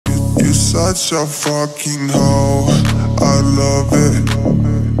You such a fucking hoe, I love it.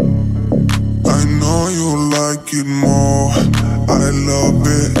 I know you like it more, I love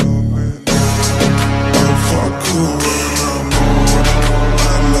it. I fuck you when I'm bored,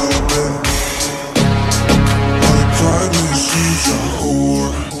 I love it. My private, she's a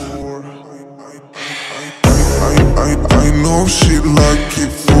whore. I know she like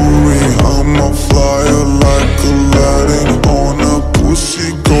it furry. I'm a flyer like Aladdin on a pussy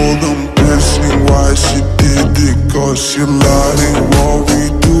golden blessing. Why she did it? Cause she lied. What we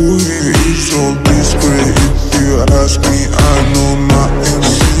do here is all discreet. If you ask me, I know nothing.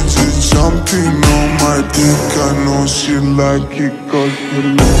 She just jumping on my dick. I know she like it cause she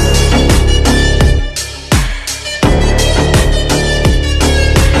like it.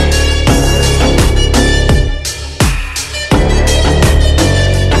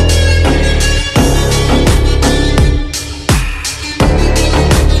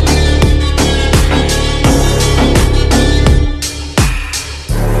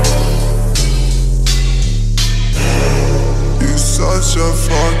 Such a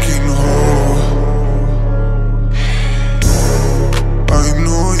fucking hoe. I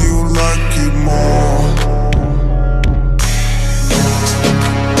know you like it more.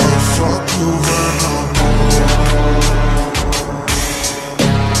 I fuck you when I'm bored.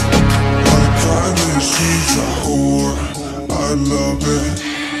 My private, she's a whore. I love it.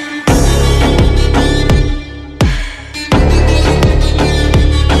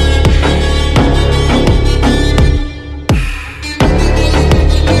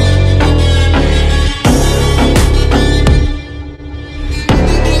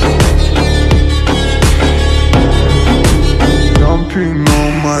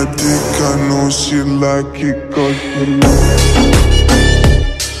 On my dick, I know she like it cause she like it.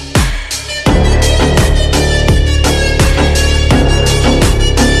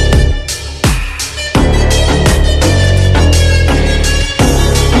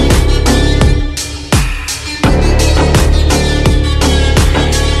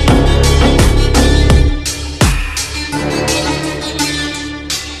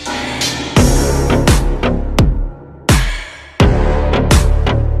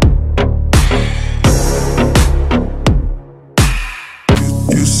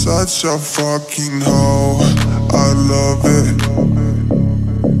 Such a fucking hoe, I love it.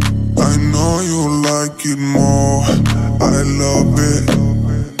 I know you like it more, I love it.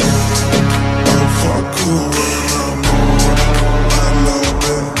 I fuck you when I'm bored, I love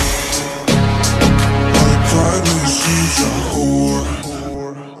it. My private, she's a whore.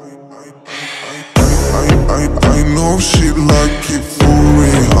 I know she like it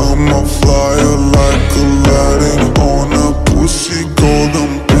furry. I'm a flyer like Aladdin on a pussy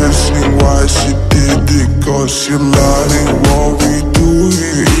golden blessing. Why she did it? Cause she lied. What we do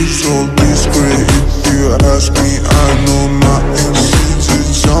here is all discreet. If you ask me, I know nothing. She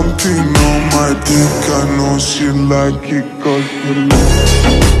just jumping on my dick. I know she like it cause she like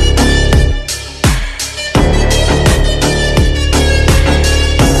it.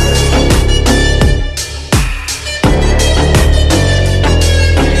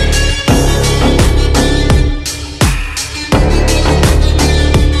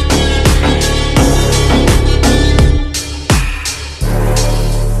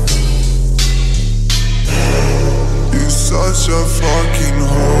 Such a fucking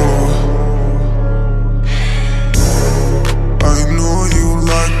hoe. I know you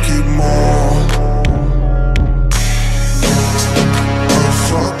like it more. I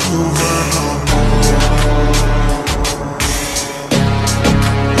fuck you when I'm bored.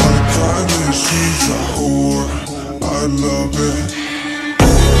 My private, she's a whore. I love it.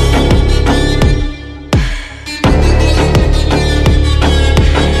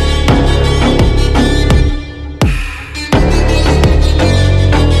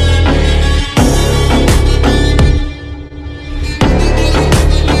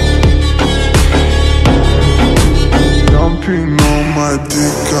 On my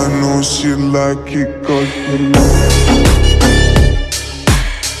dick, I know she like it cause she like it.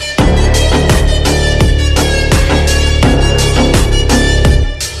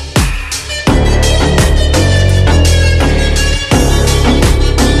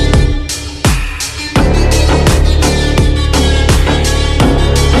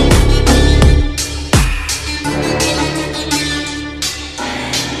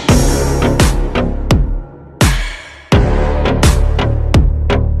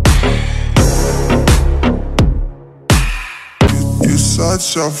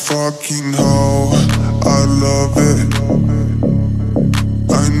 Such a fucking hoe, I love it.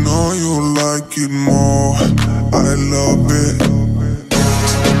 I know you like it more, I love it.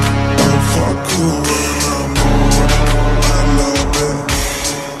 I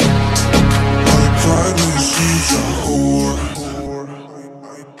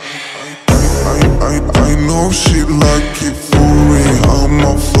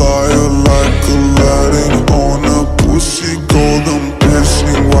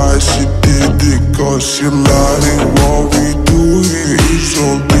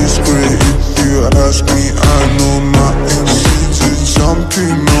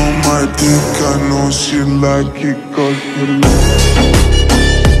jumping on my dick. I know she like it 'cause she like.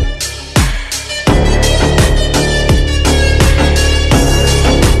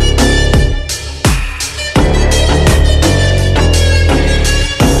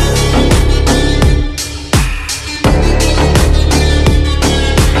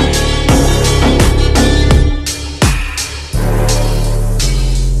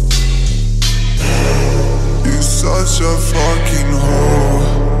 Such a fucking hoe.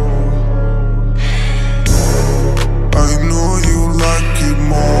 I know you like it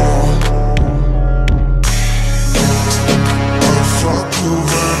more. I fuck you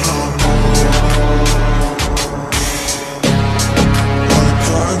when I'm more. I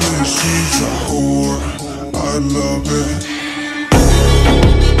private, she's a whore. I love it.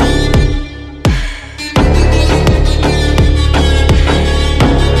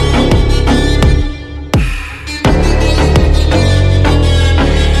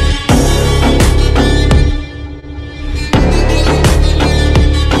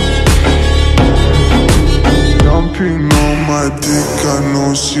 On my dick, I know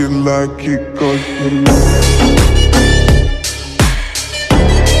she like it 'cause she like it.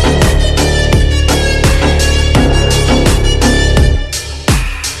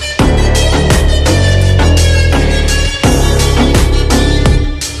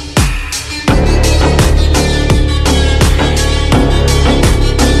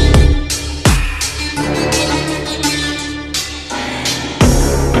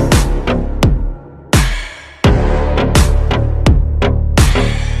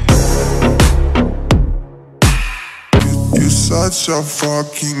 Such a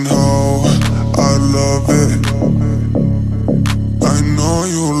fucking hoe, I love it. I know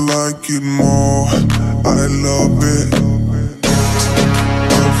you like it more, I love it.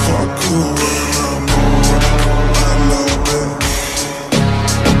 I fuck you when I'm more, I love it.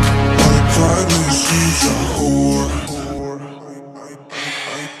 I private, she's a whore.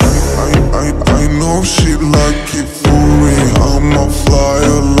 I know she like it for me. I'm a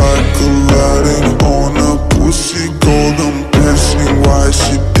flyer like Aladdin on a pussy golden. Why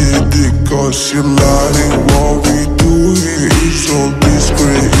she did it, 'cause she lied. What we do here is all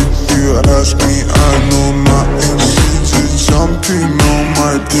discreet. If you ask me, I know nothing. She's just jumping on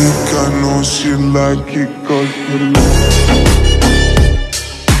my dick. I know she like it 'cause she like it.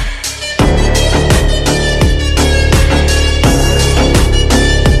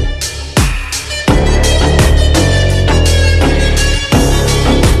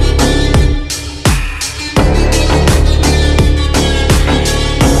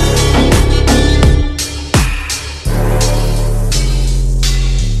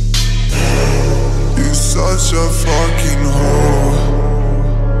 Such a fucking hoe.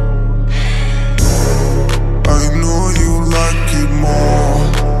 I know you like it more.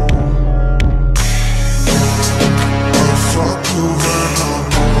 I fuck you when I'm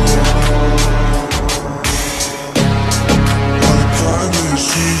more. I private,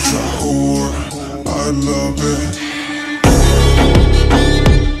 she's a whore. I love it.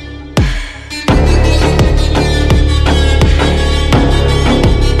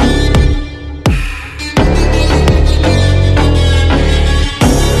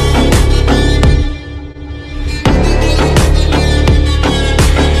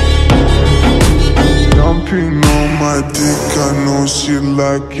 On my dick, I know she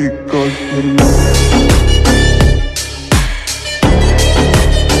like it 'cause she like it.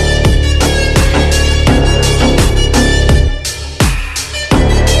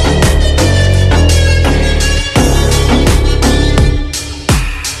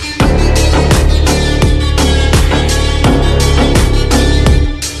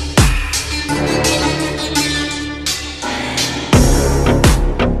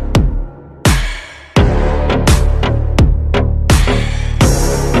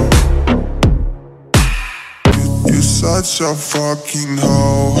 Such a fucking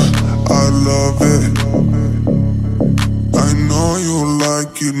hoe, I love it. I know you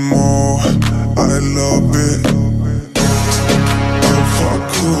like it more, I love it. I fuck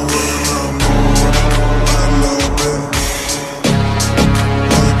you when I'm more, I love it.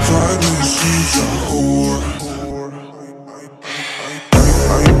 I private, she's a whore.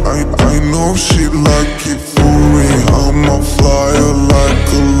 I know she like it for me. I'm a flyer like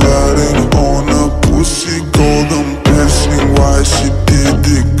Aladdin on a pussy golden. Why she did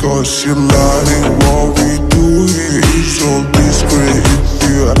it, 'cause she lied. What we do here is all discreet. If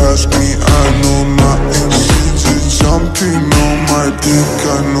you ask me, I know nothing. She's just jumping on my dick.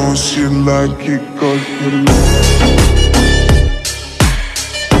 I know she like it 'cause she like it.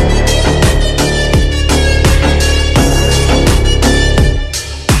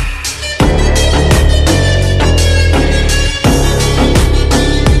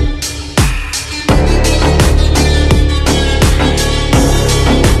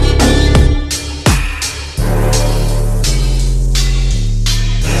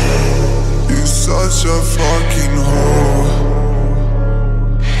 such a fucking hoe.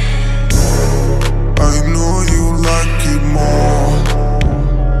 I know you like it more.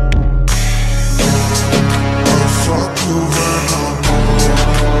 I fuck you when I'm home.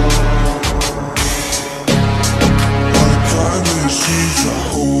 I promise she's a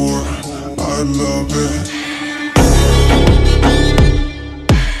whore. I love it.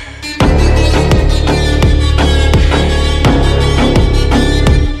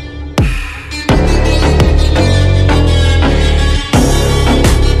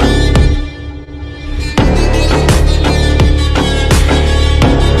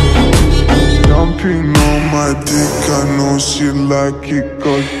 Jumping on my dick, I know she like it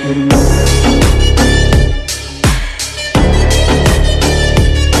 'cause she loves it.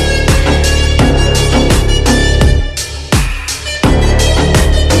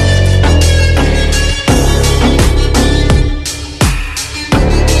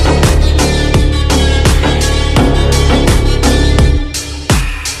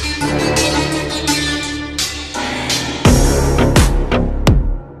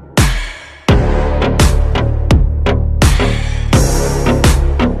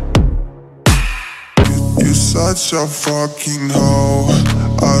 You're such a fucking hoe,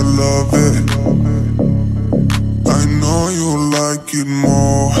 I love it. I know you like it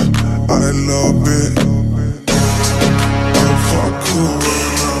more, I love it. I fuck you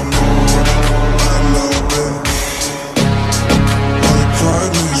when I'm on, I love it. I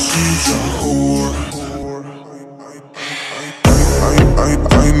promise she's a whore.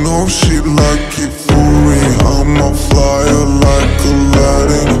 I know she like it for me. I'm a flyer like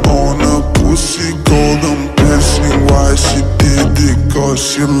Aladdin on a pussy golden blessing. Why she did it? 'Cause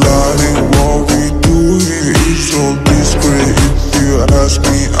she lying. What we do here is all discreet. If you ask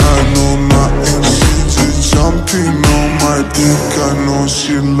me, I know nothing. She's just jumping on my dick. I know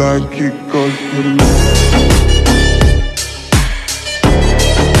she like it 'cause she loves it.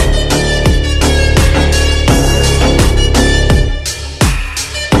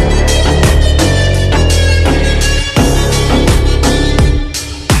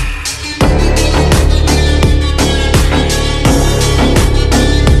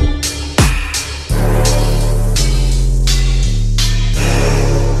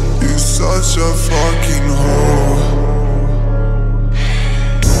 Such a fucking hoe.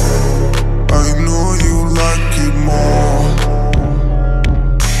 I know you like it more.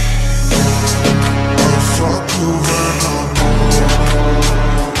 I fuck you when I'm home.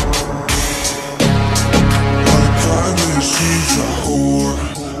 I promise she's a whore.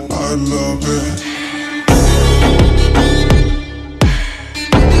 I love it.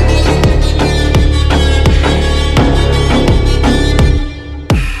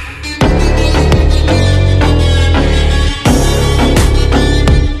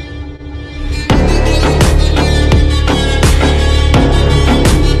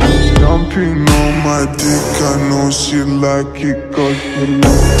 Jumping on my dick, I know she like it 'cause she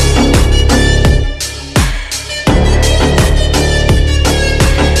loves it.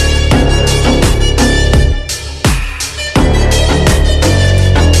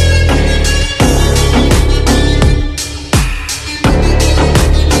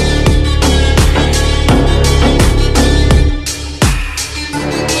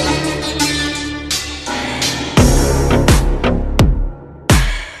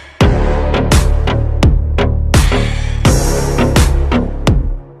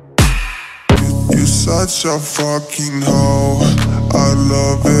 Such a fucking hoe, I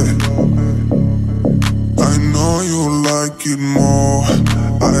love it. I know you like it more,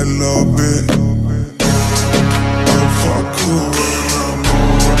 I love it. I fuck you when I'm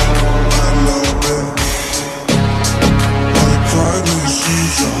on, I love it. I promise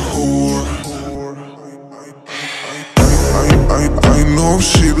she's a whore. I know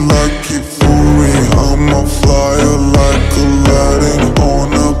she like it for me. I'm a flyer like Aladdin on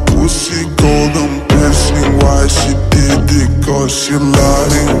a pussy golden blessing. Why she did it? 'Cause she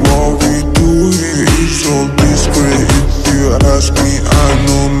lying. What we do here is all discreet. If you ask me, I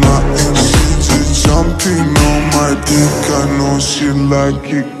know nothing. She's just jumping on my dick. I know she like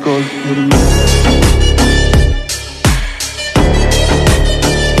it 'cause she loves it.